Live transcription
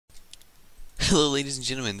Hello ladies and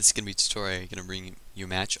gentlemen, this is going to be Tutore, going to bring you a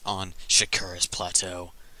match on Shakuras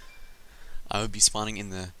Plateau. I would be spawning in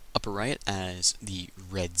the upper right as the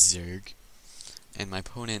red Zerg, and my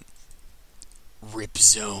opponent,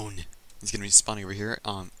 ripzone, is going to be spawning over here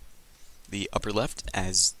on the upper left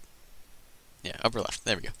as, upper left,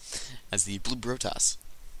 there we go, as the blue Brotas.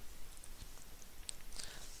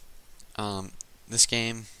 This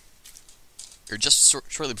game, or just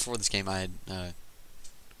shortly before this game, I had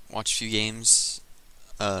watched a few games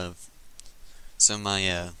of some of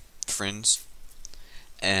my friends,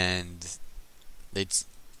 and they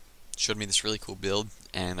showed me this really cool build,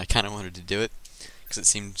 and I kind of wanted to do it because it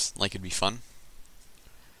seemed like it'd be fun.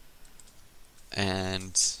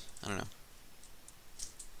 And I don't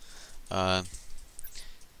know.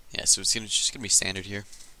 Yeah, so it's just gonna be standard here.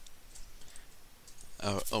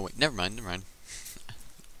 Oh wait, never mind.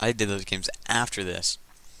 I did those games after this.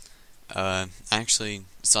 I actually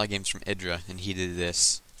saw games from Idra, and he did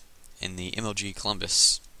this in the MLG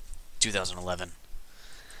Columbus 2011.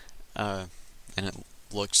 And it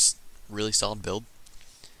looks really solid build.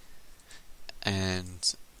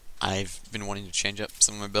 And I've been wanting to change up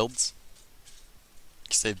some of my builds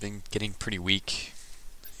because they've been getting pretty weak.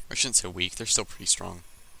 Or I shouldn't say weak, they're still pretty strong.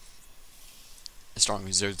 As strong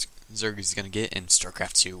as Zerg is going to get in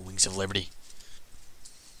StarCraft 2 Wings of Liberty.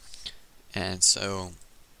 And so,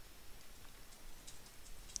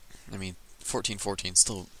 I mean, 14-14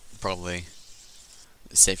 still probably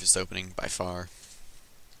the safest opening by far.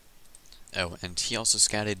 Oh, and he also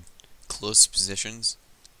scouted close positions,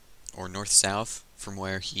 or north-south, from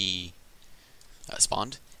where he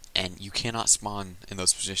spawned, and you cannot spawn in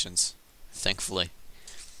those positions, thankfully.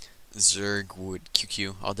 Zerg would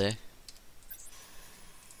QQ all day.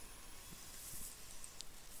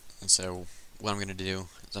 And so, what I'm going to do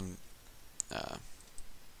is I'm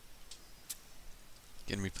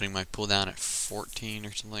going to be putting my pull down at 14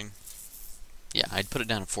 or something. Yeah, I'd put it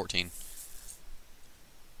down at 14.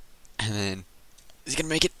 And then, is he going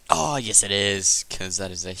to make it? Oh, yes it is, because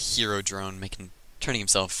that is a hero drone turning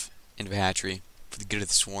himself into a hatchery for the good of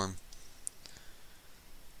the swarm.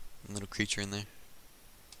 A little creature in there.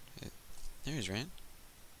 There he's ran.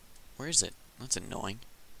 Where is it? That's annoying.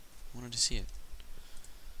 I wanted to see it.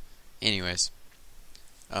 Anyways,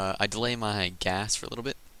 I delay my gas for a little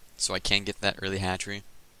bit, so I can get that early hatchery.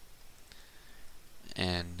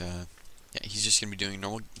 And, yeah, he's just going to be doing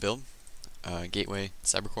normal build, gateway,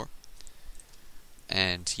 cybercore.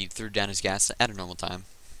 And he threw down his gas at a normal time.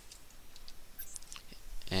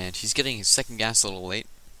 And he's getting his second gas a little late.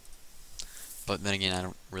 But then again, I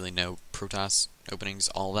don't really know Protoss openings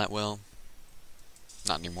all that well.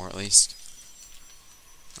 Not anymore, at least.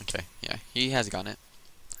 Okay, yeah, he has gotten it.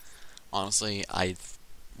 Honestly, I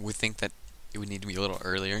would think that it would need to be a little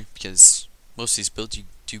earlier, because most of these builds you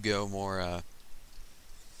do go more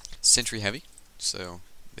sentry heavy, so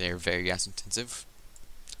they're very gas intensive.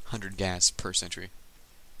 100 gas per sentry.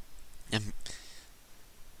 And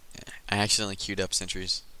I accidentally queued up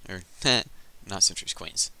sentries, or not sentries,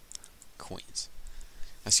 queens.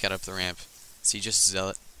 I scout up the ramp, see just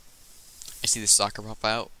zealot. I see the stalker pop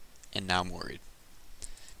out, and now I'm worried,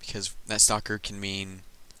 because that stalker can mean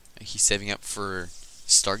he's saving up for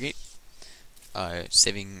Stargate,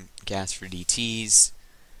 saving gas for DTs,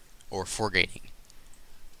 or foregating.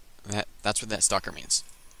 That's what that stalker means.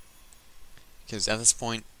 Because at this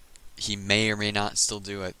point, he may or may not still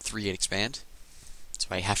do a 3-8 expand, so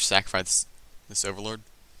I have to sacrifice this Overlord.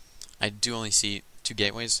 I do only see 2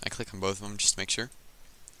 gateways. I click on both of them just to make sure.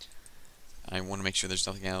 I want to make sure there's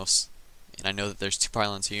nothing else. And I know that there's 2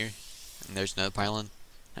 pylons here, and there's another pylon.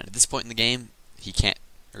 And at this point in the game, he can't,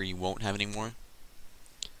 or he won't have any more.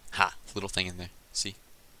 Ha! Little thing in there. See?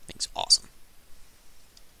 Thing's awesome.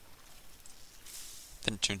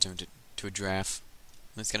 Then it turns into a giraffe.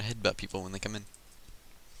 And it's gonna headbutt people when they come in.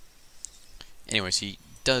 Anyways, he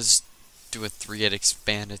does do a 3-8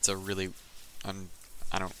 expand. It's a really... I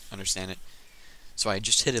don't understand it. So I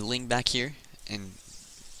just hit a ling back here, and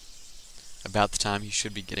about the time he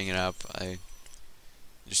should be getting it up, I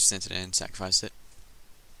just sent it in, sacrificed it.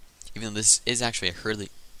 Even though this is actually a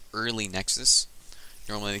early Nexus,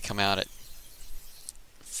 normally they come out at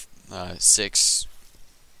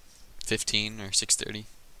 6:15 or 6:30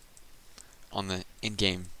 on the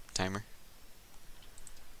in-game timer.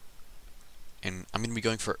 And I'm going to be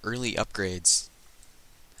going for early upgrades.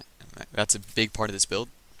 That's a big part of this build,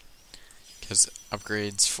 because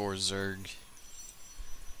upgrades for Zerg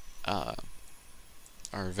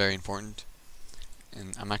are very important.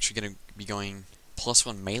 And I'm actually going to be going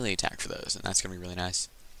 +1 melee attack for those, and that's going to be really nice.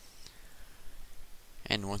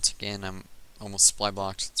 And once again, I'm almost supply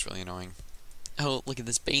blocked. It's really annoying. Oh, look at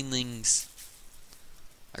this, banelings.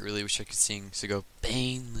 I really wish I could sing, so go,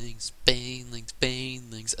 Banelings, Banelings,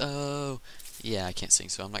 Banelings, oh. Yeah, I can't sing,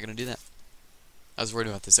 so I'm not gonna do that. I was worried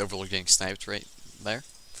about this Overlord getting sniped right there,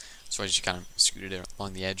 so I just kind of scooted it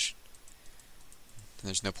along the edge. And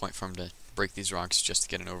there's no point for him to break these rocks just to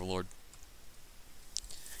get an Overlord.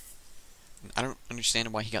 And I don't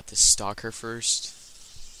understand why he got the Stalker first.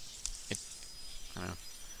 I don't know.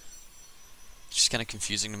 It's just kind of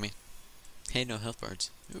confusing to me. Hey, no health bars.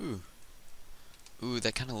 Ooh. Ooh,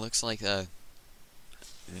 that kind of looks like, that?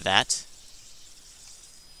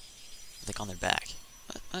 Like on their back.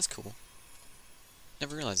 That's cool.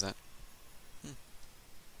 Never realized that.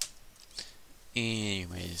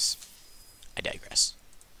 Anyways, I digress.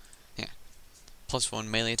 Yeah. +1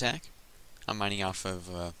 melee attack. I'm mining off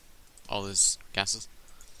of all those gases.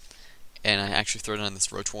 And I actually throw it on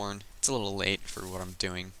this Roach Warren. It's a little late for what I'm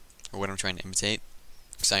doing, or what I'm trying to imitate,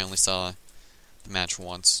 because I only saw the match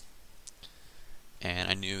once. And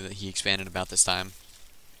I knew that he expanded about this time,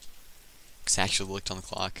 because I actually looked on the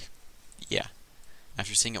clock. Yeah.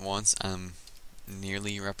 After seeing it once, I'm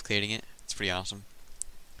nearly replicating it. It's pretty awesome.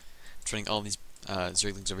 I'm turning all these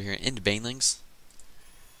Zerglings over here into Banelings,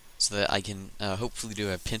 so that I can hopefully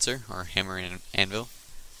do a pincer, or hammer and anvil.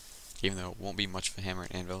 Even though it won't be much of a hammer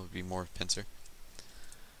and anvil, it'll be more of a pincer.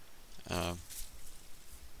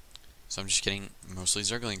 So I'm just getting mostly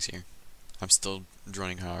Zerglings here. I'm still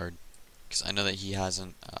droning hard, because I know that he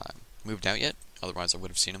hasn't moved out yet, otherwise I would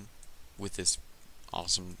have seen him with this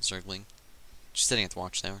awesome Zergling. Just sitting at the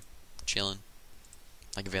watchtower, chilling,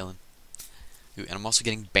 like a villain. Ooh, and I'm also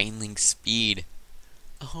getting Baneling speed.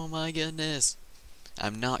 Oh my goodness!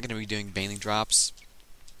 I'm not going to be doing Baneling drops,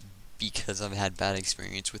 because I've had bad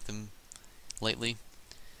experience with them lately.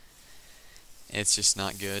 It's just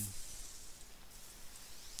not good.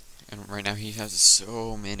 And right now he has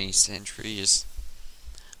so many sentries.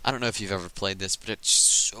 I don't know if you've ever played this, but it's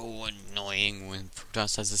so annoying when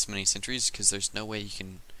Protoss has this many sentries, because there's no way you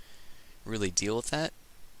can really deal with that.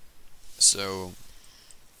 So,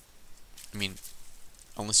 I mean,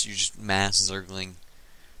 unless you just mass Zergling,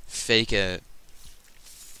 fake a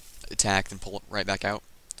attack, then pull it right back out.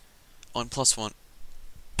 On +1.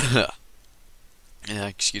 Yeah,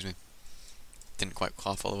 excuse me. Didn't quite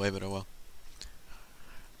cough all the way, but oh well.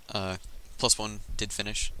 +1 did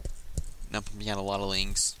finish. Now pumping out a lot of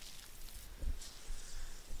lings.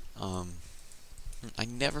 I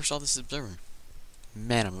never saw this observer.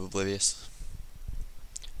 Man, I'm oblivious.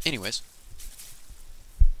 Anyways.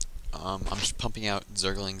 I'm just pumping out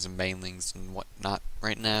Zerglings and Banelings and whatnot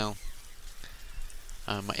right now.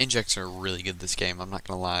 My injects are really good this game, I'm not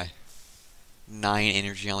gonna lie. 9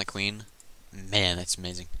 energy on the Queen. Man, that's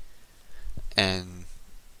amazing. And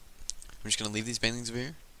I'm just gonna leave these Banelings over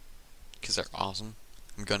here, because they're awesome.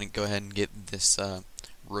 I'm gonna go ahead and get this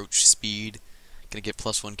Roach speed. Gonna get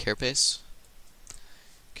 +1 carapace.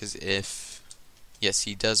 Because if... Yes,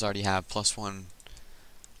 he does already have +1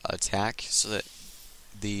 attack, so that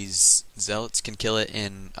these Zealots can kill it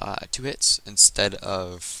in 2 hits instead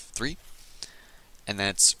of 3. And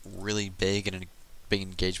that's really big and a big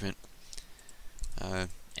engagement.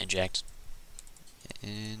 Inject.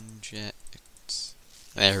 Inject.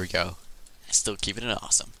 There we go. Still keeping it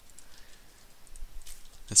awesome.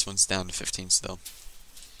 This one's down to 15 still.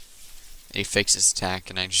 He fakes his attack,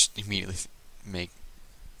 and I just immediately make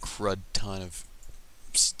crud ton of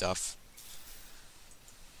stuff.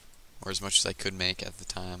 Or as much as I could make at the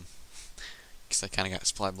time. Because I kind of got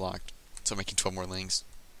supply blocked. So I'm making 12 more lings.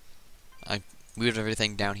 I moved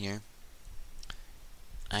everything down here.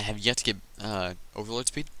 I have yet to get Overlord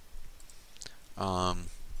speed. I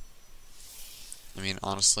mean,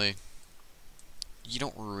 honestly, you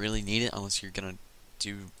don't really need it unless you're gonna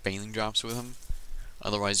do Baneling drops with him.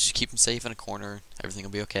 Otherwise, just keep him safe in a corner. Everything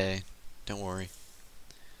will be okay. Don't worry.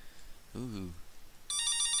 Ooh.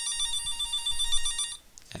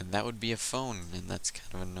 And that would be a phone, and that's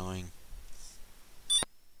kind of annoying.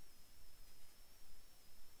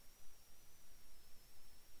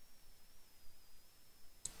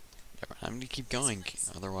 I'm gonna keep going,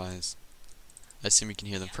 otherwise. I assume you can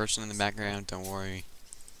hear the person in the background, don't worry.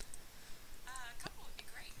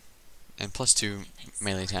 And +2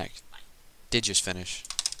 melee attack did just finish.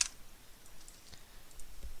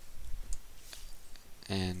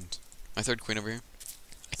 And my third queen over here.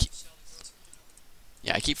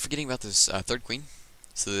 I keep forgetting about this third queen.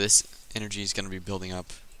 So this energy is going to be building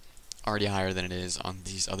up already higher than it is on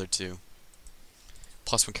these other two.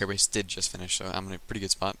 +1 care base did just finish, so I'm in a pretty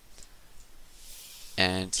good spot.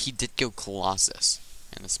 And he did go Colossus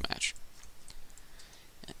in this match.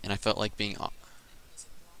 And I felt like being...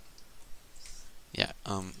 Yeah,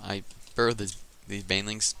 I burrowed these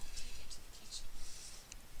Banelings.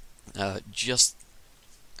 just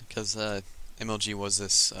because MLG was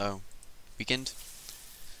this weekend.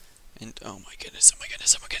 And oh my goodness, oh my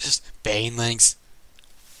goodness, oh my goodness. Banelings!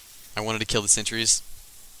 I wanted to kill the sentries.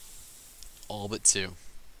 All but two.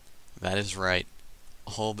 That is right.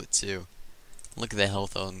 All but two. Look at the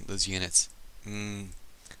health on those units.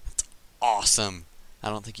 That's awesome. I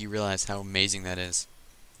don't think you realize how amazing that is.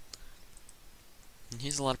 And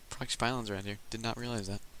here's a lot of proxy pylons around here. Did not realize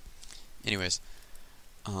that. Anyways,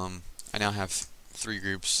 I now have 3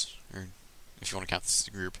 groups, or if you want to count this as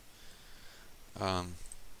a group. I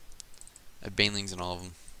have banelings in all of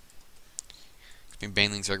them. I mean,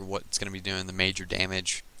 banelings are what's going to be doing the major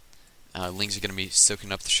damage. Lings are going to be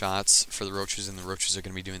soaking up the shots for the roaches, and the roaches are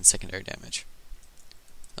going to be doing secondary damage.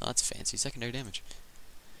 Well, that's fancy, secondary damage.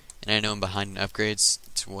 And I know I'm behind in upgrades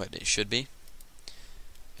to what it should be.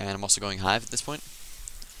 And I'm also going hive at this point.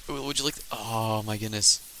 Ooh, would you like? Oh my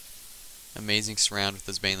goodness! Amazing surround with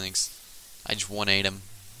those banelings. I just 1-8 him,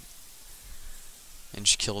 and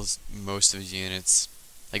just kills most of his units.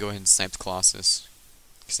 I go ahead and snipe the Colossus,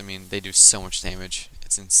 because I mean they do so much damage.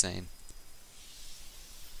 It's insane.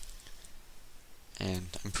 And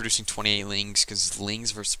I'm producing 28 lings because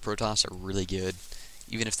lings versus Protoss are really good.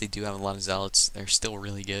 Even if they do have a lot of zealots, they're still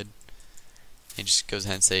really good. He just goes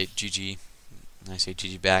ahead and say GG. And I say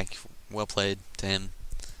GG back. Well played to him.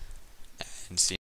 And see.